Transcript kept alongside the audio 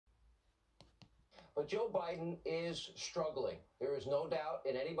But Joe Biden is struggling. There is no doubt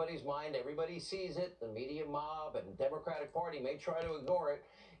in anybody's mind. Everybody sees it. The media mob and Democratic Party may try to ignore it.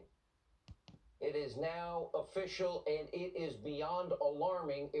 It is now official, and it is beyond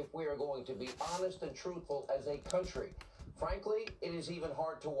alarming if we are going to be honest and truthful as a country. Frankly, it is even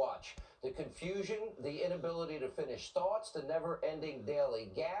hard to watch. The confusion, the inability to finish thoughts, the never-ending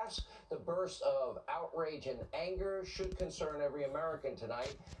daily gaffes, the bursts of outrage and anger should concern every American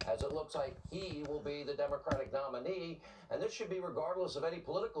tonight, as it looks like he will be the Democratic nominee, and this should be regardless of any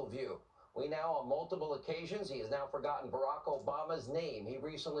political view. We now, on multiple occasions, he has now forgotten Barack Obama's name. He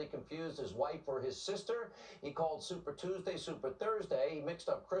recently confused his wife for his sister. He called Super Tuesday Super Thursday. He mixed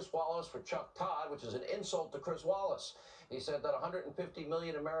up Chris Wallace for Chuck Todd, which is an insult to Chris Wallace. He said that 150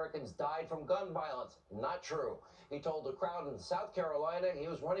 million Americans died from gun violence. Not true. He told the crowd in South Carolina he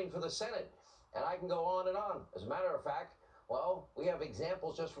was running for the Senate. And I can go on and on. As a matter of fact, well, we have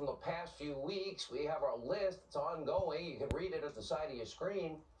examples just from the past few weeks. We have our list. It's ongoing. You can read it at the side of your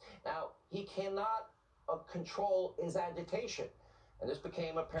screen. Now, he cannot control his agitation. And this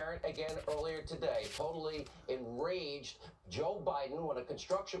became apparent again earlier today. Totally enraged Joe Biden when a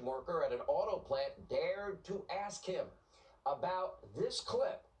construction worker at an auto plant dared to ask him about this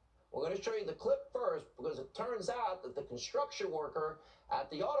clip. We're going to show you the clip first because it turns out that the construction worker at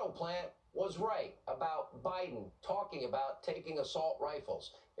the auto plant was right about Biden talking about taking assault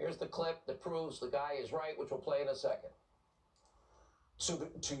rifles. Here's the clip that proves the guy is right, which we'll play in a second. So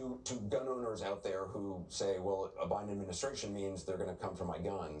to gun owners out there who say, well, a Biden administration means they're going to come for my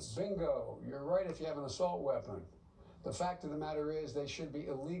guns. Bingo. You're right if you have an assault weapon. The fact of the matter is they should be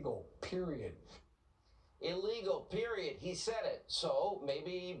illegal, period. Illegal, period. He said it. So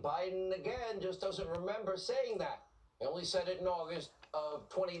maybe Biden, again, just doesn't remember saying that. He only said it in August of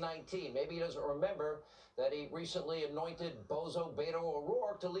 2019. Maybe he doesn't remember that he recently anointed Bozo Beto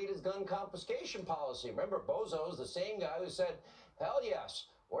O'Rourke to lead his gun confiscation policy. Remember, Bozo is the same guy who said, hell yes,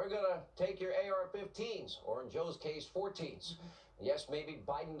 we're going to take your AR-15s, or in Joe's case, 14s. Yes, maybe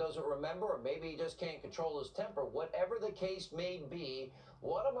Biden doesn't remember, or maybe he just can't control his temper. Whatever the case may be,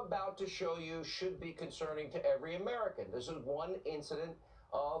 what I'm about to show you should be concerning to every American. This is one incident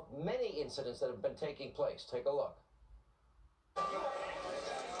of many incidents that have been taking place. Take a look.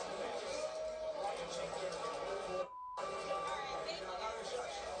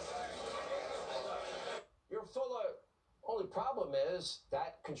 You're full of... Only problem is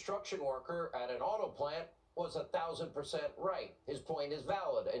that construction worker at an auto plant was 1,000% right. His point is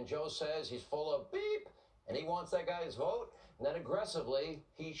valid, and Joe says he's full of beep, and he wants that guy's vote, and then aggressively,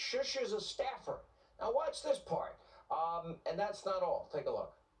 he shushes a staffer. Now watch this part, and that's not all. Take a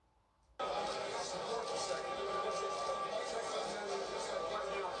look.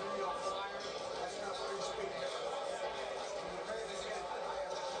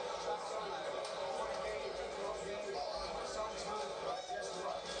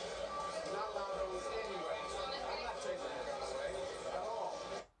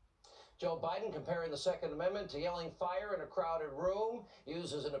 Joe Biden comparing the Second Amendment to yelling fire in a crowded room,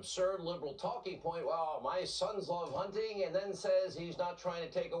 uses an absurd liberal talking point, well, my sons love hunting, and then says he's not trying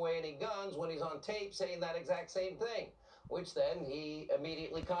to take away any guns when he's on tape saying that exact same thing, which then he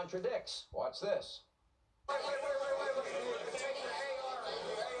immediately contradicts. Watch this. Wait.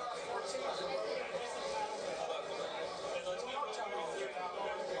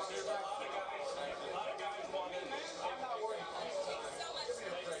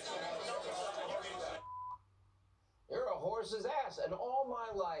 Horse's ass. And all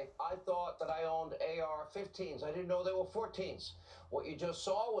my life, I thought that I owned AR-15s. I didn't know they were 14s. What you just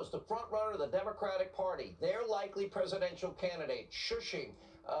saw was the front runner of the Democratic Party, their likely presidential candidate, shushing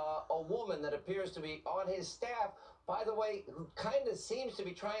a woman that appears to be on his staff, by the way, who kind of seems to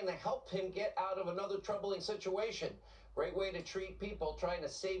be trying to help him get out of another troubling situation. Great way to treat people trying to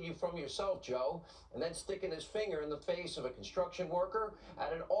save you from yourself, Joe, and then sticking his finger in the face of a construction worker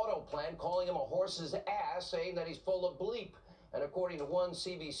at an auto plant, calling him a horse's ass, saying that he's full of bleep. And according to one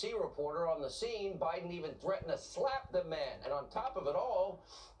CBC reporter on the scene, Biden even threatened to slap the man. And on top of it all,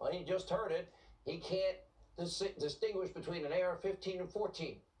 well, you just heard it, he can't distinguish between an AR-15 and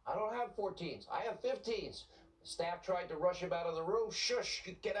 14. I don't have 14s. I have 15s. Staff tried to rush him out of the room. Shush,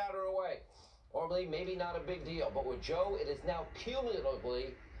 get out of the way. Normally, maybe not a big deal, but with Joe, it is now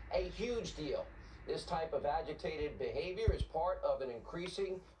cumulatively a huge deal. This type of agitated behavior is part of an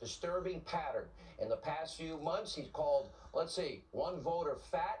increasing, disturbing pattern. In the past few months, he's called, let's see, one voter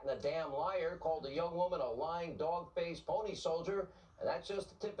fat and a damn liar, called a young woman a lying dog-faced pony soldier, and that's just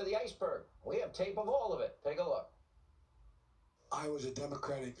the tip of the iceberg. We have tape of all of it. Take a look. I was a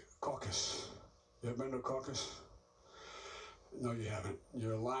Democratic caucus. You ever been to a caucus? No, you haven't.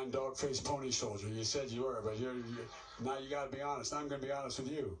 You're a lying dog-faced pony soldier. You said you were, but now you got to be honest. I'm going to be honest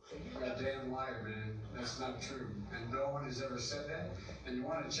with you. You're a damn liar, man. That's not true. And no one has ever said that. And you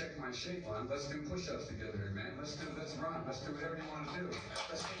want to check my shape on? Let's do push-ups together, man. Let's run. Let's do whatever you want to do.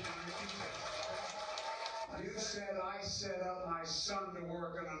 Let's take the repeat test. You said I set up my son to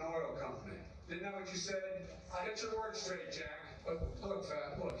work in an oil company. Didn't know what you said? Get your words straight, Jack. But look,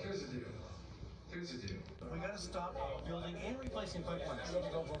 Fat, look, here's the deal. Here's the deal. We got to stop building and replacing pipelines. We need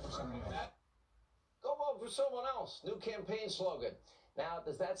to go vote for somebody else. Go vote for someone else. New campaign slogan. Now,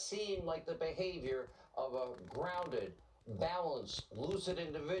 does that seem like the behavior of a grounded, balanced, lucid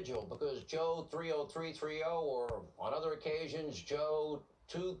individual? Because Joe 30330, or on other occasions, Joe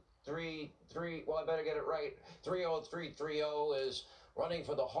 233, well, I better get it right, 30330 is running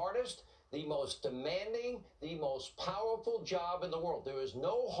for the hardest, the most demanding, the most powerful job in the world. There is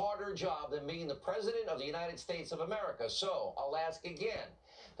no harder job than being the President of the United States of America. So I'll ask again,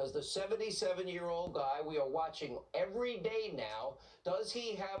 does the 77-year-old guy we are watching every day now, does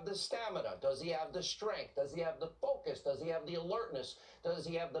he have the stamina? Does he have the strength? Does he have the focus? Does he have the alertness? Does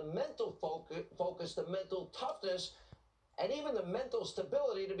he have the mental focus, the mental toughness, and even the mental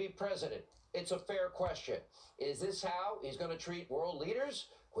stability to be president? It's a fair question. Is this how he's going to treat world leaders?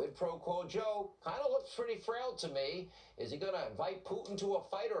 Quid pro quo Joe kind of looks pretty frail to me. Is he going to invite Putin to a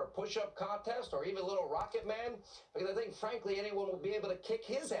fight or a push-up contest or even little Rocket Man? Because I think, frankly, anyone will be able to kick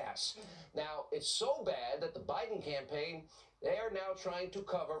his ass. Now, it's so bad that the Biden campaign, they are now trying to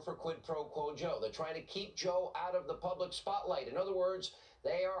cover for quid pro quo Joe. They're trying to keep Joe out of the public spotlight. In other words,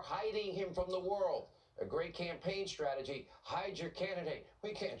 they are hiding him from the world. A great campaign strategy. Hide your candidate.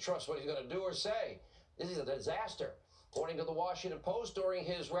 We can't trust what he's going to do or say. This is a disaster. According to the Washington Post, during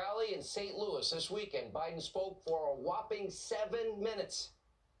his rally in St. Louis this weekend, Biden spoke for a whopping 7 minutes.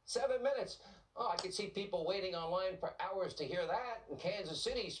 7 minutes. Oh, I could see people waiting online for hours to hear that. In Kansas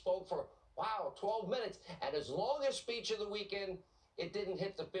City, he spoke for, wow, 12 minutes. And his longest speech of the weekend, it didn't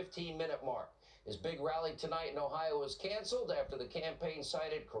hit the 15-minute mark. His big rally tonight in Ohio was canceled after the campaign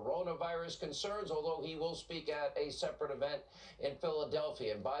cited coronavirus concerns, although he will speak at a separate event in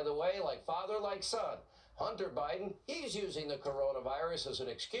Philadelphia. And by the way, like father, like son, Hunter Biden, he's using the coronavirus as an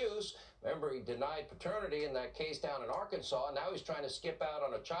excuse. Remember, he denied paternity in that case down in Arkansas. And now he's trying to skip out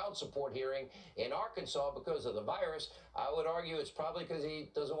on a child support hearing in Arkansas because of the virus. I would argue it's probably because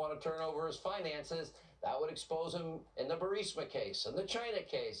he doesn't want to turn over his finances. That would expose him in the Burisma case and the China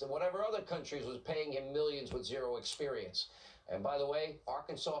case and whatever other countries was paying him millions with zero experience. And by the way,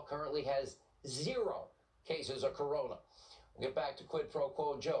 Arkansas currently has 0 cases of corona. We'll get back to quid pro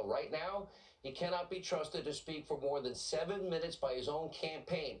quo Joe. Right now, he cannot be trusted to speak for more than 7 minutes by his own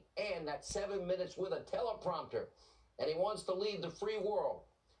campaign. And that's 7 minutes with a teleprompter. And he wants to lead the free world.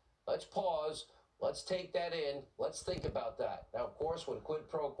 Let's pause. Let's take that in. Let's think about that. Now, of course, when quid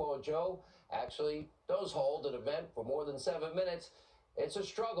pro quo Joe actually does hold an event for more than 7 minutes, it's a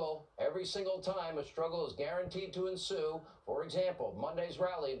struggle. Every single time, a struggle is guaranteed to ensue. For example, Monday's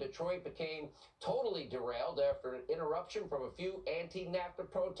rally in Detroit became totally derailed after an interruption from a few anti-NAFTA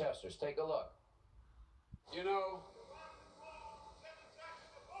protesters. Take a look. You know,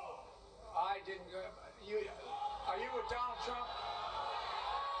 I didn't go. Are you with Donald Trump?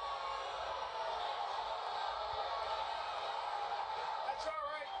 That's all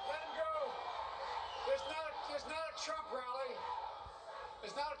right. Let him go. There's not a Trump rally.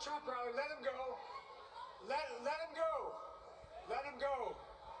 It's not a Trump rally. Let him go. Let him go. Let him go.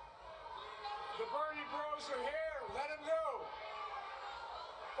 The Bernie Bros are here. Let him go.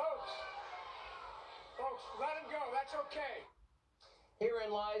 Folks, let him go. That's okay.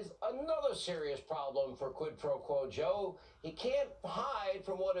 Herein lies another serious problem for quid pro quo Joe. He can't hide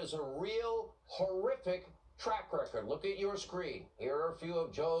from what is a real horrific track record. Look at your screen. Here are a few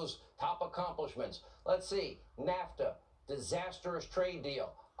of Joe's top accomplishments. Let's see. NAFTA. Disastrous trade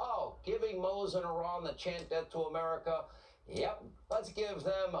deal. Oh, giving Moscow and Iran the chant death to America. Yep, let's give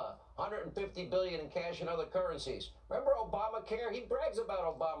them $150 billion in cash and other currencies. Remember Obamacare? He brags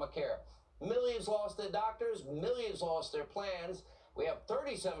about Obamacare. Millions lost their doctors, millions lost their plans. We have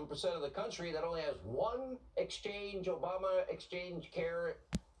 37% of the country that only has one Obama exchange care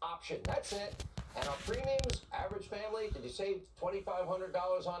option. That's it. And our premiums, average family, did you save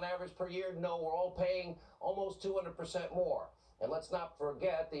 $2,500 on average per year? No, we're all paying almost 200% more. And let's not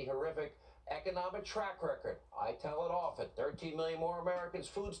forget the horrific economic track record. I tell it often. 13 million more Americans,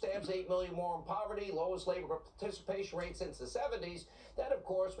 food stamps, 8 million more in poverty, lowest labor participation rate since the 70s. Then, of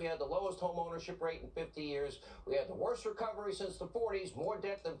course, we had the lowest home ownership rate in 50 years. We had the worst recovery since the 40s, more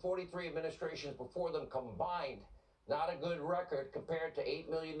debt than 43 administrations before them combined. Not a good record compared to 8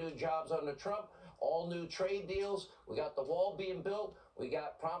 million new jobs under Trump all new trade deals. We got the wall being built. We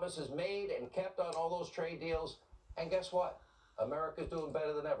got promises made and kept on all those trade deals. And guess what? America's doing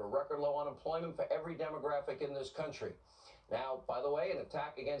better than ever. Record low unemployment for every demographic in this country. Now, by the way, an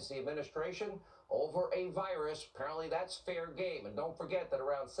attack against the administration over a virus, apparently that's fair game. And don't forget that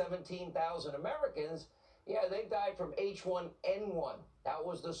around 17,000 Americans, yeah, they died from H1N1. That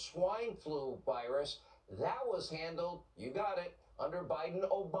was the swine flu virus. That was handled, you got it, under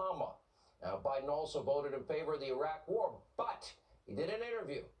Biden-Obama. Now, Biden also voted in favor of the Iraq war, but he did an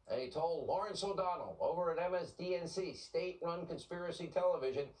interview, and he told Lawrence O'Donnell over at MSDNC, state-run conspiracy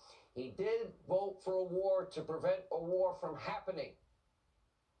television, he did vote for a war to prevent a war from happening.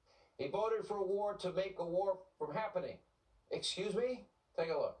 He voted for a war to make a war from happening. Excuse me? Take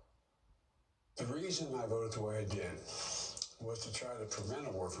a look. The reason I voted the way I did was to try to prevent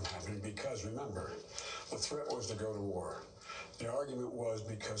a war from happening because, remember, the threat was to go to war. The argument was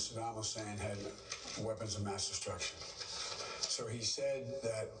because Saddam Hussein had weapons of mass destruction. So he said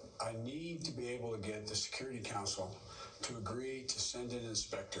that I need to be able to get the Security Council to agree to send in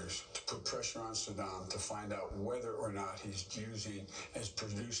inspectors to put pressure on Saddam to find out whether or not he's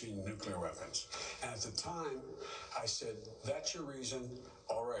producing nuclear weapons. And at the time, I said, that's your reason.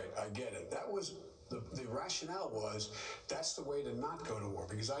 All right, I get it. That was the rationale was that's the way to not go to war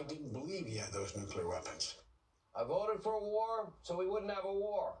because I didn't believe he had those nuclear weapons. I voted for a war so we wouldn't have a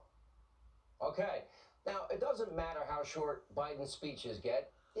war. Okay. Now, it doesn't matter how short Biden's speeches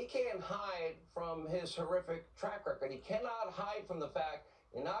get. He can't hide from his horrific track record. He cannot hide from the fact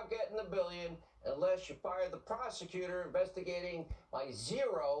you're not getting $1 billion unless you fire the prosecutor investigating my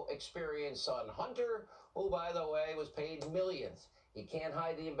zero experience son, Hunter, who, by the way, was paid millions. He can't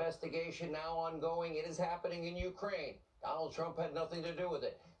hide the investigation now ongoing. It is happening in Ukraine. Donald Trump had nothing to do with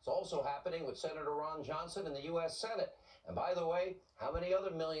it. It's also happening with Senator Ron Johnson in the U.S. Senate. And by the way, how many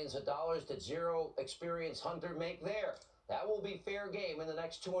other millions of dollars did zero experience Hunter make there? That will be fair game in the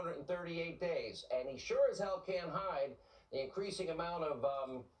next 238 days. And he sure as hell can't hide the increasing amount of,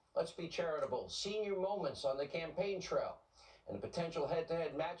 let's be charitable, senior moments on the campaign trail. And a potential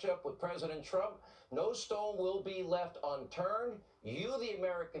head-to-head matchup with President Trump, no stone will be left unturned. You, the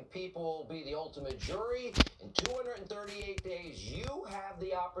American people, will be the ultimate jury. In 238 days, you have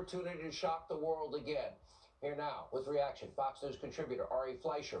the opportunity to shock the world again. Here now, with reaction, Fox News contributor Ari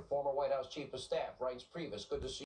Fleischer, former White House Chief of Staff, writes Priebus, good to see you.